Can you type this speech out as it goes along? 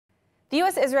The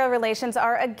U.S.-Israel relations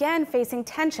are again facing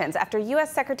tensions after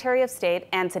U.S. Secretary of State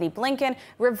Antony Blinken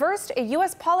reversed a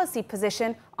U.S. policy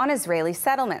position on Israeli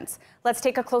settlements. Let's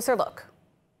take a closer look.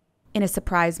 In a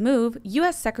surprise move,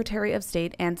 U.S. Secretary of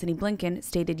State Antony Blinken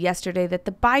stated yesterday that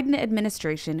the Biden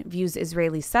administration views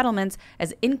Israeli settlements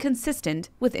as inconsistent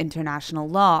with international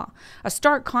law, a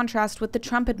stark contrast with the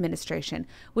Trump administration,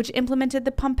 which implemented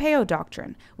the Pompeo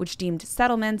Doctrine, which deemed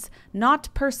settlements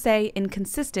not per se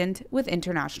inconsistent with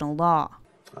international law.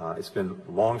 It's been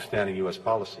long-standing U.S.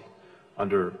 policy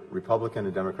under Republican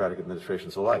and Democratic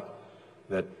administrations alike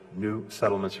that new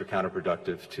settlements are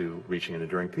counterproductive to reaching an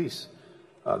enduring peace.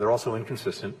 They're also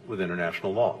inconsistent with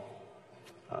international law.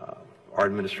 Our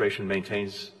administration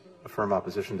maintains a firm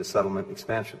opposition to settlement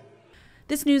expansion.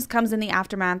 This news comes in the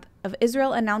aftermath of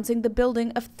Israel announcing the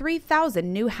building of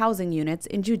 3,000 new housing units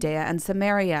in Judea and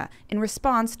Samaria in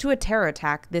response to a terror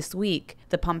attack this week.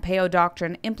 The Pompeo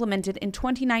Doctrine, implemented in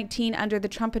 2019 under the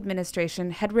Trump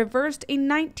administration, had reversed a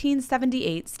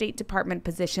 1978 State Department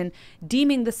position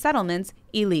deeming the settlements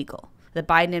illegal. The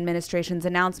Biden administration's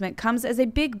announcement comes as a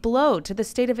big blow to the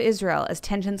state of Israel as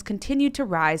tensions continue to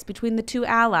rise between the two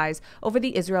allies over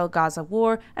the Israel-Gaza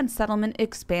war and settlement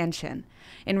expansion.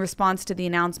 In response to the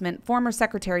announcement, former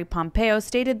Secretary Pompeo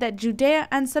stated that Judea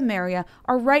and Samaria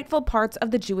are rightful parts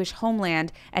of the Jewish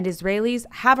homeland and Israelis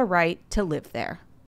have a right to live there.